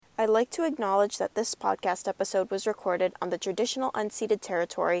like to acknowledge that this podcast episode was recorded on the traditional unceded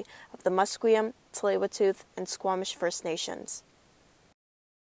territory of the Musqueam, Tsleil-Waututh, and Squamish First Nations.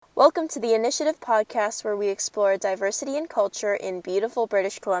 Welcome to the Initiative podcast, where we explore diversity and culture in beautiful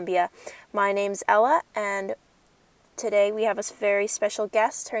British Columbia. My name's Ella, and today we have a very special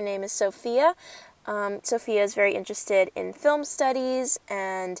guest. Her name is Sophia. Sophia is very interested in film studies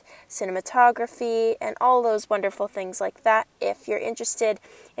and cinematography and all those wonderful things like that. If you're interested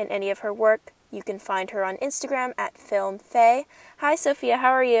in any of her work, you can find her on Instagram at filmfae. Hi, Sophia. How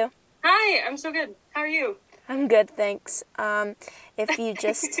are you? Hi, I'm so good. How are you? I'm good, thanks. If you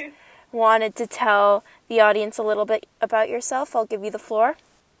just wanted to tell the audience a little bit about yourself, I'll give you the floor.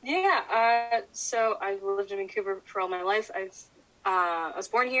 Yeah, so I've lived in Vancouver for all my life. I was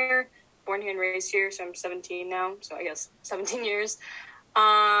born here and raised here, so I'm 17 now, so I guess 17 years.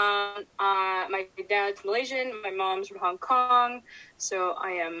 My dad's Malaysian, my mom's from Hong Kong, so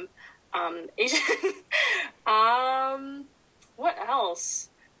I am Asian. What else?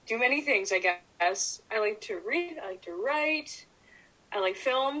 Do many things, I guess. I like to read, I like to write, I like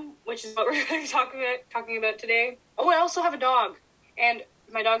film, which is what we're going to be talking about today. Oh, I also have a dog, and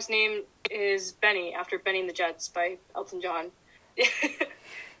my dog's name is Benny, after Benny and the Jets by Elton John.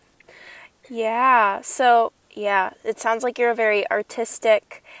 Yeah, it sounds like you're a very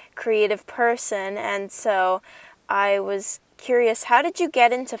artistic, creative person, and so I was curious, how did you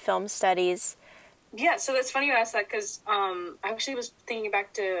get into film studies? Yeah, so that's funny you asked that, because I actually was thinking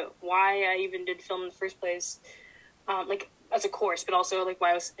back to why I even did film in the first place, as a course, but also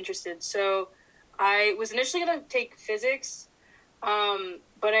why I was interested. So I was initially going to take physics,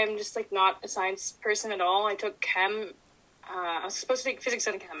 but I'm just not a science person at all. I took chem. I was supposed to take physics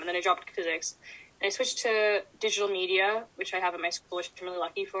and chem, and then I dropped physics. And I switched to digital media, which I have at my school, which I'm really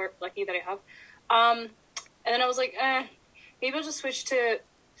lucky that I have. And then I was like, maybe I'll just switch to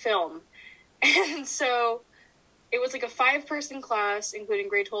film. And so it was a 5-person class, including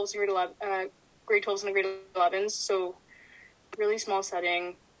grade 12s and grade 11s. So really small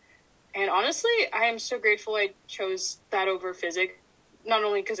setting. And honestly, I am so grateful I chose that over physics. Not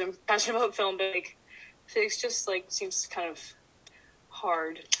only because I'm passionate about film, but physics just seems kind of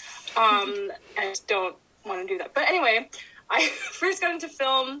hard. I just don't want to do that. But anyway, I first got into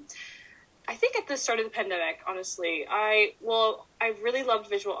film, I think at the start of the pandemic, honestly. I really loved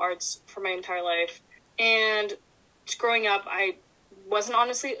visual arts for my entire life. And just growing up, I wasn't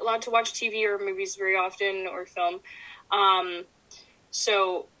honestly allowed to watch TV or movies very often, or film.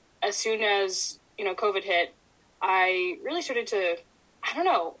 So as soon as, COVID hit, I really started to,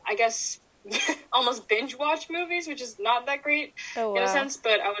 I guess, almost binge watch movies, which is not that great in a sense,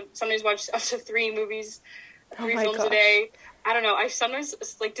 but I would sometimes watch up to 3 films a day. I don't know. I sometimes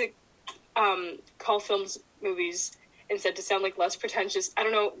like to call films movies instead, to sound less pretentious. I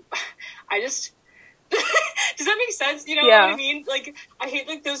don't know. I just does that make sense? You know what I mean? I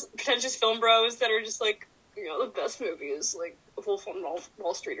hate those pretentious film bros that are just the best movie is Wolf on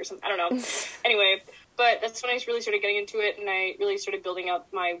Wall Street or something. I don't know. Anyway, but that's when I really started getting into it, and I really started building up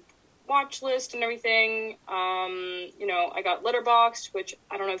my watch list and everything. I got Letterboxd, which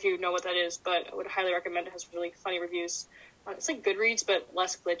I don't know if you know what that is, but I would highly recommend. It has really funny reviews. It's like Goodreads, but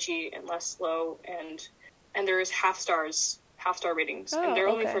less glitchy and less slow, and there's half-star ratings, and they're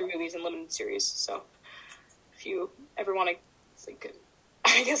only for movies and limited series. So if you ever want to,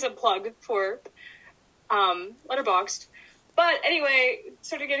 I guess, a plug for Letterboxd. But anyway,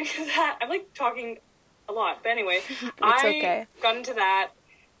 started getting into that. I'm talking a lot, but anyway, I got into that.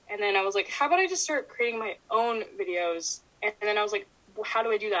 And then I was like, how about I just start creating my own videos? And then I was like, well, how do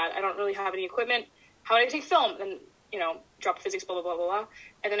I do that? I don't really have any equipment. How would I take film? And, drop physics, blah, blah, blah, blah, blah.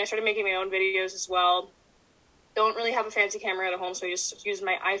 And then I started making my own videos as well. Don't really have a fancy camera at home, so I just used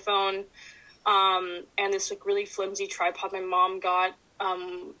my iPhone and this really flimsy tripod my mom got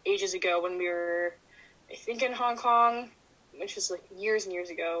ages ago when we were, I think, in Hong Kong, which was years and years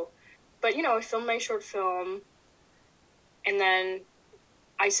ago. But, I filmed my short film, and then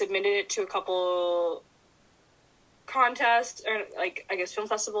I submitted it to a couple contests, or I guess film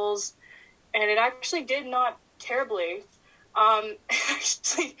festivals, and it actually did not terribly.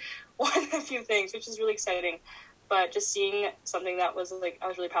 Actually won a few things, which is really exciting. But just seeing something that was I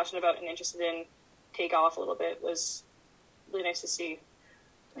was really passionate about and interested in take off a little bit was really nice to see.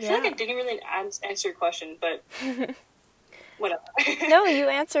 I feel I didn't really answer your question, but whatever. No, you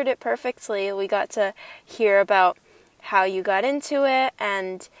answered it perfectly. We got to hear about how you got into it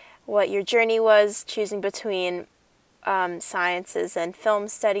and what your journey was choosing between sciences and film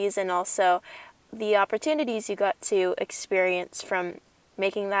studies, and also the opportunities you got to experience from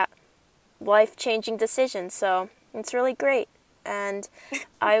making that life-changing decision. So it's really great. And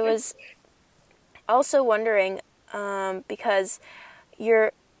I was also wondering, because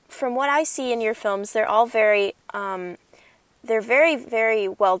from what I see in your films, they're all very very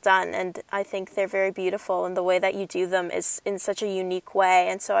well done, and I think they're very beautiful, and the way that you do them is in such a unique way.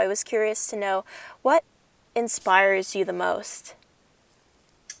 And so I was curious to know, what inspires you the most?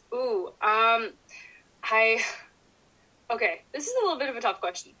 Okay, this is a little bit of a tough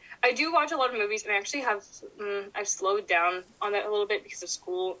question. I do watch a lot of movies, and I actually I've slowed down on that a little bit because of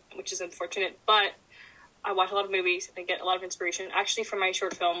school, which is unfortunate, but I watch a lot of movies, and I get a lot of inspiration, actually, from my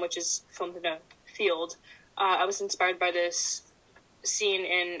short film, which is filmed in a field. I was inspired by this scene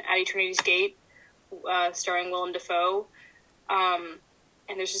in At Eternity's Gate, starring Willem Dafoe, and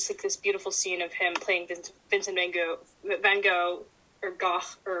there's just, like, this beautiful scene of him playing Vincent Van Gogh, or Gogh,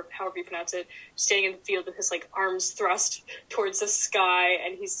 or however you pronounce it, standing in the field with his, like, arms thrust towards the sky,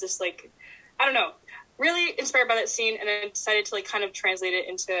 and he's just, like, I don't know, really inspired by that scene, and I decided to, like, kind of translate it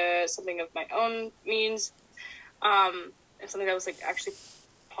into something of my own means, and something that was, like, actually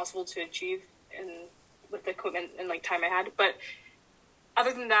possible to achieve with the equipment and, like, time I had. But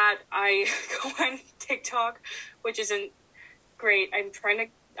other than that, I go on TikTok, which isn't great. I'm trying to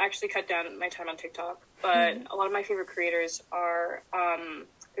actually cut down my time on TikTok, but a lot of my favorite creators are,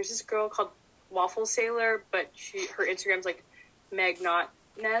 there's this girl called Waffle Sailor, but her Instagram's like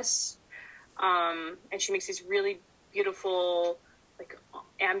Magnotness, and she makes these really beautiful, like,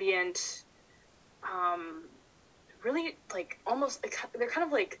 ambient, really, like, almost, like, they're kind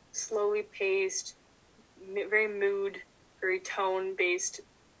of like slowly paced, very very tone-based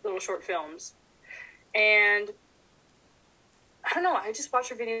little short films. And I don't know, I just watched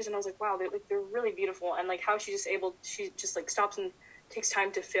her videos and I was like, wow, they're really beautiful. And, like, how she just like stops and takes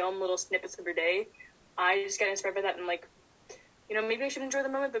time to film little snippets of her day. I just get inspired by that, and, like, you know, maybe I should enjoy the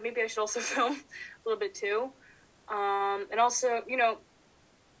moment, but maybe I should also film a little bit too. And also, you know,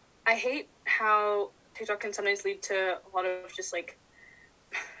 I hate how TikTok can sometimes lead to a lot of just, like,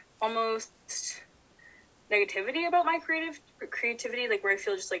 almost negativity about my creativity, like, where I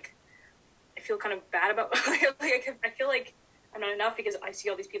feel just, like, I feel kind of bad about, like, I feel like I'm not enough, because I see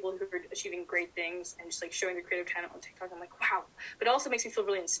all these people who are achieving great things and just, like, showing their creative talent on TikTok. I'm like, wow. But it also makes me feel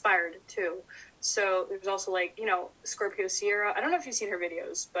really inspired too. So there's also, like, you know, Scorpio Sierra. I don't know if you've seen her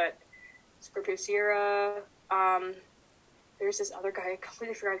videos, but Scorpio Sierra. There's this other guy, I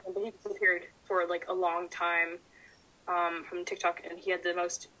completely forgot his name, but he disappeared for, like, a long time from TikTok, and he had the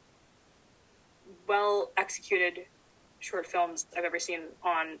most well executed short films I've ever seen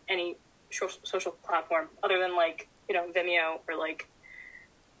on any social platform, other than, like, you know, Vimeo or, like,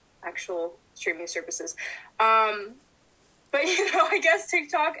 actual streaming services. But, you know, I guess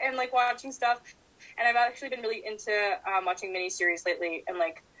TikTok and, like, watching stuff, and I've actually been really into watching miniseries lately and,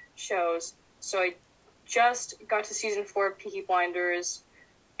 like, shows. So I just got to season 4 of Peaky Blinders,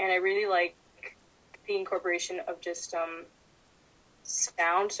 and I really like the incorporation of just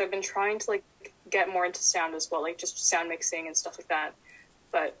sound. So I've been trying to, like, get more into sound as well, like, just sound mixing and stuff like that.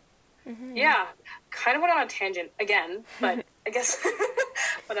 But yeah, kind of went on a tangent again, but I guess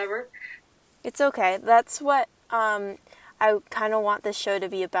whatever. It's okay. That's what I kind of want this show to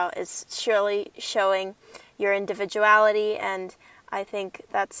be about, is surely showing your individuality, and I think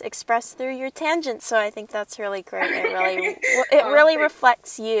that's expressed through your tangents, so I think that's really great. It really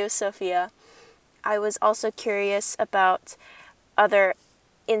reflects you, Sophia. I was also curious about other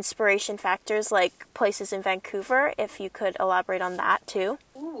inspiration factors, like places in Vancouver, if you could elaborate on that too.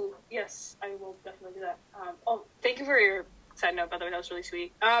 Ooh, yes, I will definitely do that. Thank you for your side note, by the way, that was really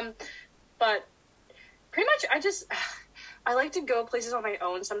sweet. But pretty much I like to go places on my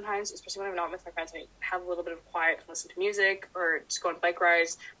own sometimes, especially when I'm not with my friends, and I have a little bit of quiet and listen to music, or just go on bike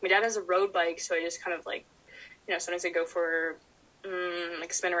rides. My dad has a road bike, so I just kind of, like, you know, sometimes I go for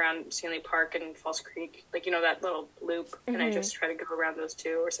like, spin around Stanley Park and Falls Creek, like, you know, that little loop, and I just try to go around those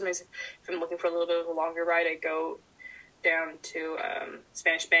two. Or sometimes if I'm looking for a little bit of a longer ride, I go down to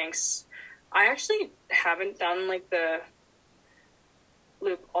Spanish Banks. I actually haven't done, like, the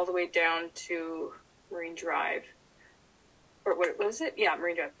loop all the way down to Marine Drive, or what was it? Yeah,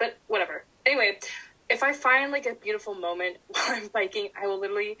 Marine Drive, but whatever. Anyway, if I find, like, a beautiful moment while I'm biking, I will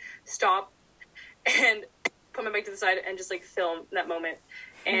literally stop and put my bike to the side and just, like, film that moment.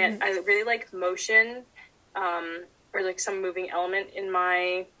 And I really like motion, or, like, some moving element in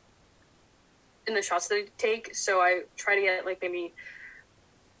the shots that I take. So I try to get, like, maybe,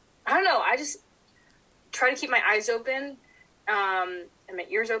 I don't know, I just try to keep my eyes open, and my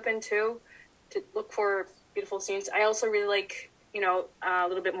ears open too, to look for beautiful scenes. I also really like, you know, a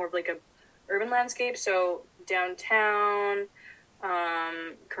little bit more of, like, a urban landscape. So downtown,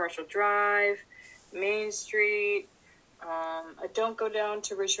 Commercial Drive, Main Street, I don't go down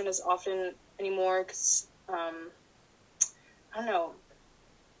to Richmond as often anymore because, I don't know.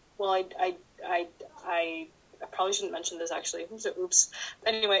 Well, I probably shouldn't mention this, actually. Oops.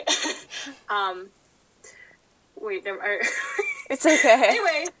 Anyway. Wait, never. It's okay.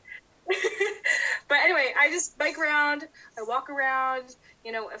 Anyway. But anyway, I just bike around, I walk around,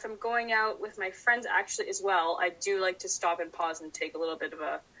 you know, if I'm going out with my friends actually as well, I do like to stop and pause and take a little bit of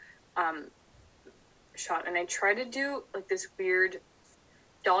a shot. And I try to do like this weird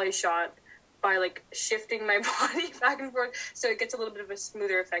dolly shot by like shifting my body back and forth so it gets a little bit of a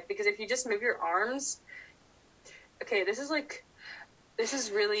smoother effect. Because if you just move your arms, okay, this is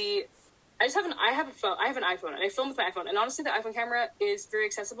really, I have an iPhone, and I film with my iPhone, and honestly, the iPhone camera is very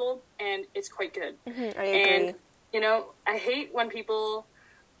accessible, and it's quite good. Mm-hmm, I agree. And, you know, I hate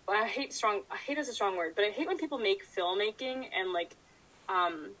is a strong word, but I hate when people make filmmaking and, like,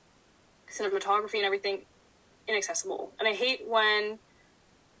 cinematography and everything inaccessible. And I hate when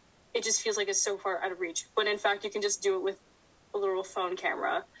it just feels like it's so far out of reach, when in fact you can just do it with a little phone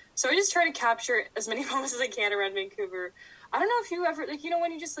camera. So I just try to capture as many moments as I can around Vancouver. I don't know if you ever, like, you know,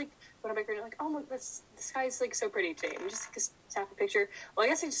 when you just, like, go to a bakery and you're like, oh, look, the sky's, like, so pretty today. And you just snap a picture. Well, I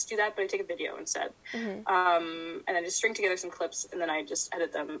guess I just do that, but I take a video instead. Mm-hmm. And I just string together some clips, and then I just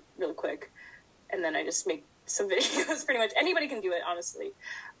edit them really quick. And then I just make some videos, pretty much. Anybody can do it, honestly.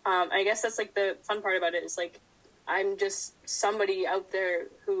 I guess that's, like, the fun part about it is, like, I'm just somebody out there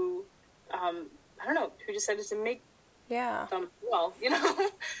who, I don't know, who decided to make them well, you know?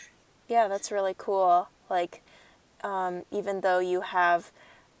 Yeah, that's really cool. Like, even though you have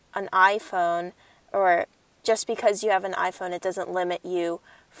an iPhone, or just because you have an iPhone, it doesn't limit you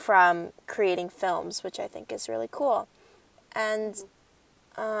from creating films, which I think is really cool. And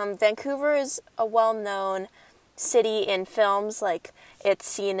Vancouver is a well-known city in films. Like, it's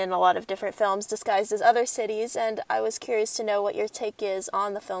seen in a lot of different films disguised as other cities, and I was curious to know what your take is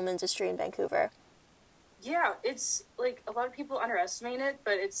on the film industry in Vancouver. Yeah, it's, like, a lot of people underestimate it,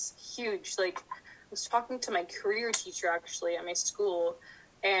 but it's huge. Like, I was talking to my career teacher, actually, at my school,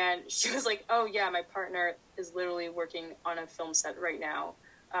 and she was like, oh, yeah, my partner is literally working on a film set right now.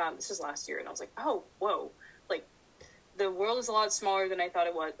 This was last year, and I was like, oh, whoa. Like, the world is a lot smaller than I thought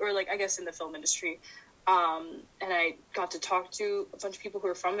it was, or, like, I guess in the film industry. And I got to talk to a bunch of people who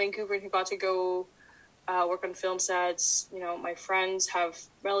are from Vancouver and who got to go work on film sets. You know, my friends have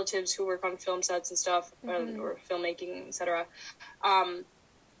relatives who work on film sets and stuff, or filmmaking, etc.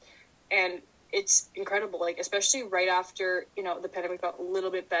 And it's incredible, like, especially right after, you know, the pandemic got a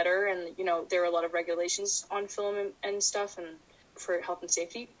little bit better, and, you know, there were a lot of regulations on film and stuff, and for health and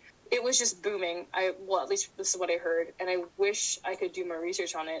safety. It was just booming. At least this is what I heard, and I wish I could do more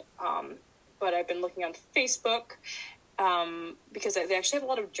research on it. But I've been looking on Facebook, because they actually have a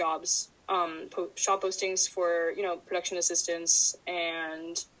lot of jobs, job postings for, you know, production assistants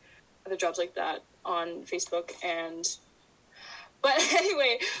and other jobs like that on Facebook. But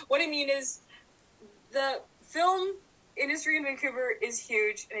anyway, what I mean is the film industry in Vancouver is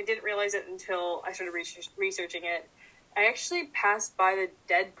huge, and I didn't realize it until I started researching it. I actually passed by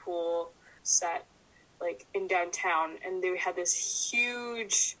the Deadpool set, like, in downtown, and they had this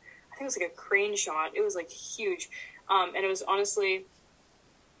huge, I think it was like a crane shot. It was, like, huge. And it was honestly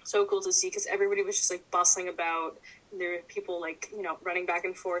so cool to see, because everybody was just, like, bustling about. And there were people, like, you know, running back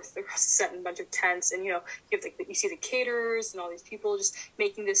and forth across the set in a bunch of tents, and, you know, you have, like, you see the caterers and all these people just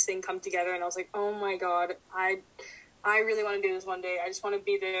making this thing come together. And I was like, oh my god, I really want to do this one day. I just want to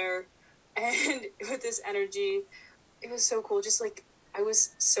be there, and with this energy. It was so cool. Just, like, I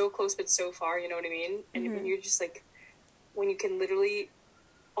was so close but so far, you know what I mean? And when you're just, like, when you can literally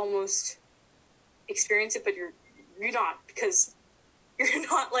almost experience it, but you're not, because you're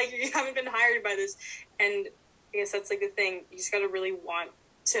not, like, you haven't been hired by this. And I guess that's, like, the thing. You just got to really want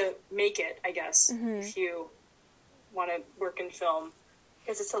to make it, I guess, if you want to work in film.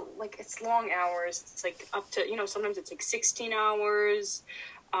 Because it's, it's long hours. It's, like, up to, you know, sometimes it's, like, 16 hours,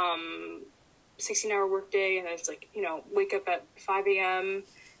 16-hour workday, and it's, like, you know, wake up at 5 a.m.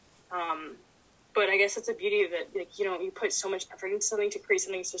 But I guess that's the beauty of it. Like, you know, you put so much effort into something to create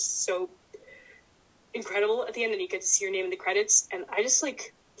something that's just so incredible at the end, and you get to see your name in the credits. And I just,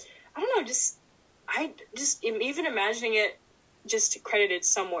 like, I don't know, I just am even imagining it just credited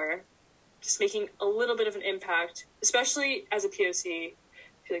somewhere, just making a little bit of an impact, especially as a POC.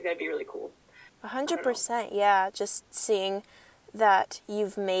 I feel like that'd be really cool. 100%, yeah. Just seeing that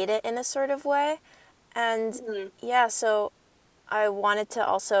you've made it in a sort of way. And yeah, so I wanted to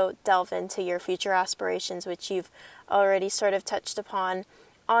also delve into your future aspirations, which you've already sort of touched upon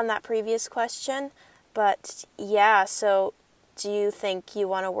on that previous question. But yeah, so do you think you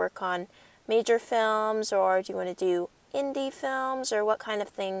want to work on major films, or do you want to do indie films, or what kind of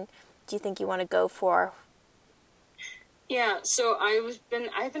thing do you think you want to go for? Yeah, so I've been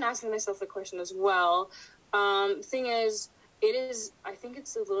asking myself the question as well. Thing is, I think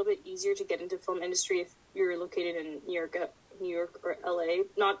it's a little bit easier to get into film industry if you're located in New York or LA.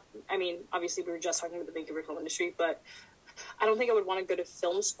 Not, I mean, obviously we were just talking about the Vancouver film industry, but I don't think I would want to go to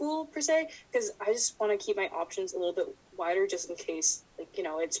film school per se, because I just want to keep my options a little bit wider just in case, like, you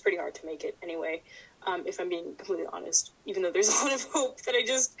know, it's pretty hard to make it anyway, if I'm being completely honest, even though there's a lot of hope that I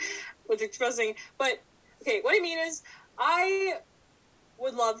just was expressing. But, okay, what I mean is, I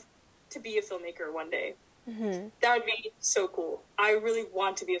would love to be a filmmaker one day. Mm-hmm. That would be so cool. I really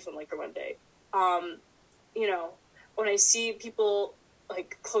want to be a filmmaker one day. You know, when I see people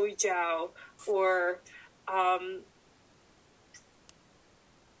like Chloe Zhao or, oh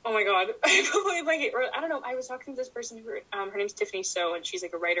my god, I probably like it. Or I don't know. I was talking to this person who, her name's Tiffany So, and she's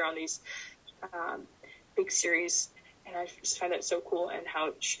like a writer on these big series, and I just find that so cool. And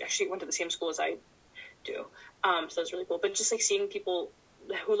how she actually went to the same school as I do. So that's really cool. But just like seeing people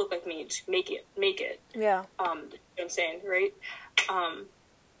who look like me just make it. Yeah. Insane, right?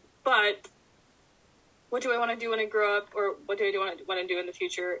 But what do I want to do when I grow up, or what do I want to do in the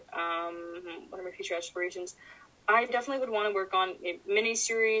future? What are my future aspirations? I definitely would want to work on a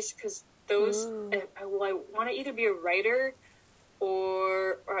mini-series, because those, I want to either be a writer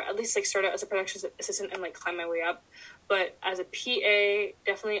or at least like start out as a production assistant and like climb my way up. But as a PA,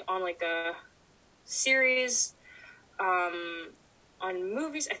 definitely on like a series, on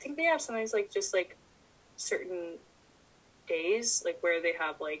movies. I think they have sometimes like just like certain days, like where they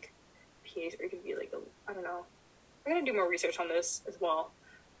have like PAs, or it could be like I don't know. I'm gonna do more research on this as well.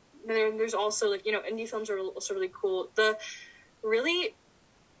 There's also like, you know, indie films are also really cool. The really,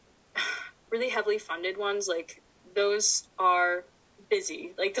 really heavily funded ones, like those are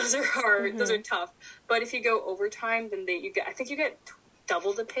busy. Like those are hard. Mm-hmm. Those are tough. But if you go overtime, then I think you get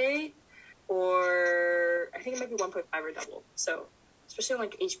double the pay, or I think it might be 1.5 or double. So especially on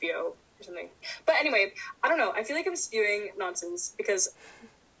like HBO or something. But anyway, I don't know. I feel like I'm spewing nonsense because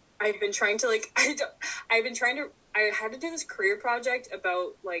I've been trying to like I had to do this career project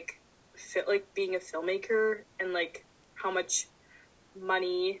about like being a filmmaker and like how much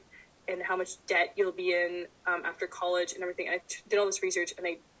money and how much debt you'll be in after college and everything. And I did all this research, and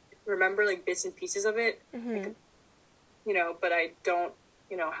I remember like bits and pieces of it, mm-hmm. like, you know, but I don't,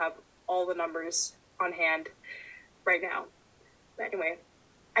 you know, have all the numbers on hand right now. But anyway,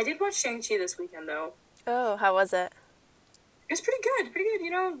 I did watch Shang-Chi this weekend though. Oh, how was it? It was pretty good, you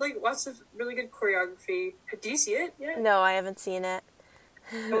know, like lots of really good choreography. Did you see it? Yeah. No, I haven't seen it.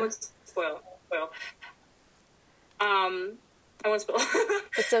 I won't spoil. I won't spoil.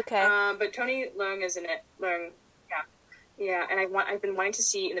 It's okay. But Tony Leung is in it. Yeah, and I've been wanting to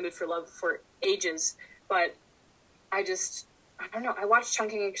see In the Mood for Love for ages, but I don't know. I watched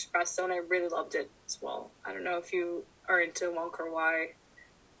Chungking Express though, and I really loved it as well. I don't know if you are into Wong Kar-wai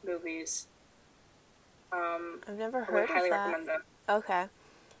movies. I've never heard I would highly of that. recommend them. Okay.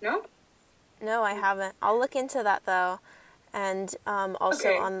 No, I haven't. I'll look into that though. And also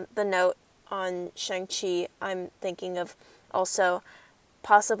okay. On the note on Shang-Chi, I'm thinking of also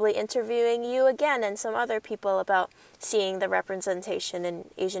possibly interviewing you again and some other people about seeing the representation in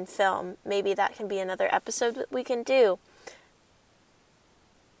Asian film. Maybe that can be another episode that we can do.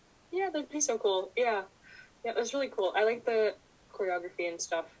 Yeah, that'd be so cool. Yeah, that's really cool. I like the choreography and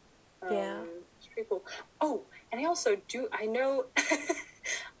stuff. Yeah. It's pretty cool. Oh, and I also I know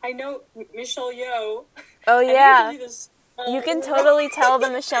Michelle Yeoh. Oh, yeah. You can totally tell the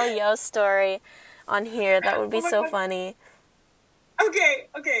Michelle Yeoh story on here. That would be so funny. Okay.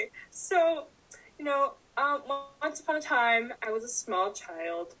 So, you know, once upon a time, I was a small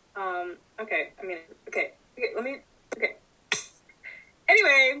child. Okay.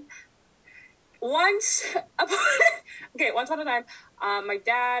 Anyway, once upon a time, my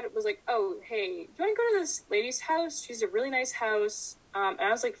dad was like, "Oh, hey, do you want to go to this lady's house? She's a really nice house." And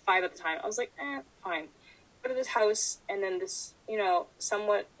I was like 5 at the time. I was like, fine. Go to this house, and then this, you know,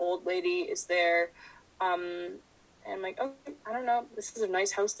 somewhat old lady is there. And I'm like, oh, I don't know. This is a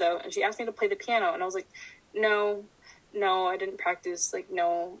nice house, though. And she asked me to play the piano, and I was like, no, I didn't practice. Like,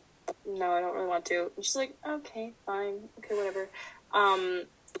 no, I don't really want to. And she's like, okay, fine, okay, whatever. And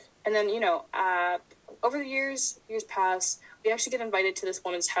then, you know, over the years pass, we actually get invited to this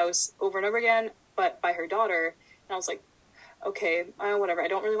woman's house over and over again, but by her daughter. And I was like, okay, whatever. I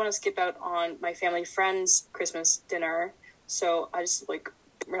don't really want to skip out on my family friend's Christmas dinner, so I just, like,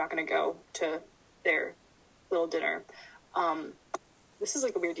 we're not going to go to their little dinner. This is,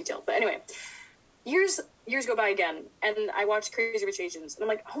 like, a weird detail, but anyway, years years go by again, and I watched Crazy Rich Asians, and I'm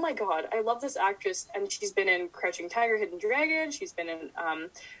like, oh my god, I love this actress, and she's been in Crouching Tiger, Hidden Dragon. She's been in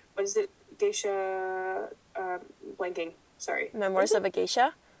what is it, Geisha? Blanking. Sorry. Memoirs of a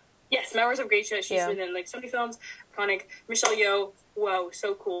Geisha. Yes, Memoirs of Geisha. She's been in like so many films. Iconic. Michelle Yeoh. Whoa,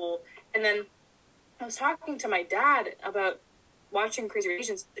 so cool. And then I was talking to my dad about watching Crazy Rich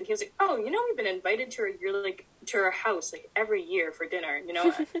Asians, and he was like, "Oh, we've been invited to our house like every year for dinner,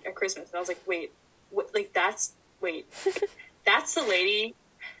 at Christmas." And I was like, "Wait, what? Like that's that's the lady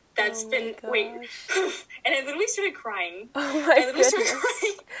that's been wait." And I literally started crying. Oh my goodness!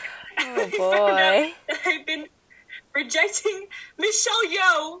 Oh boy! I've been rejecting Michelle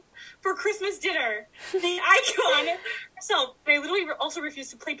Yeoh for Christmas dinner, the icon herself. And I literally also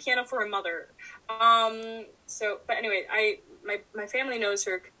refused to play piano for her mother. But anyway, my family knows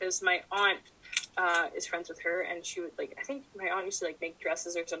her because my aunt is friends with her, and she would I think my aunt used to make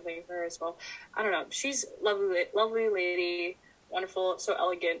dresses or something for her as well. I don't know. She's lovely lady, wonderful, so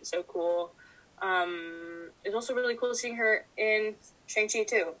elegant, so cool. It's also really cool seeing her in Shang-Chi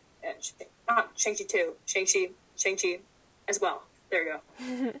too. Not Shang-Chi 2, Shang-Chi as well. There you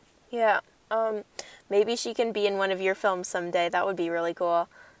go. Yeah. Maybe she can be in one of your films someday. That would be really cool.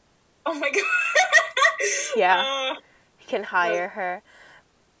 Oh my god. Yeah. You can hire her.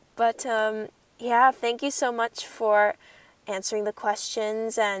 But, yeah, thank you so much for answering the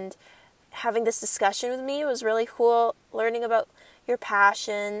questions and having this discussion with me. It was really cool learning about your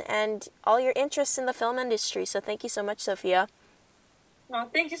passion and all your interests in the film industry. So thank you so much, Sophia. Well,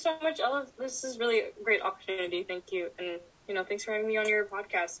 thank you so much, Ella. This is really a great opportunity. Thank you. And, thanks for having me on your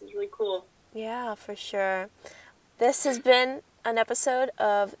podcast. It's really cool. Yeah, for sure. This has been an episode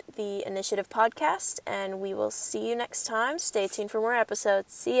of the Initiative Podcast, and we will see you next time. Stay tuned for more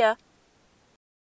episodes. See ya.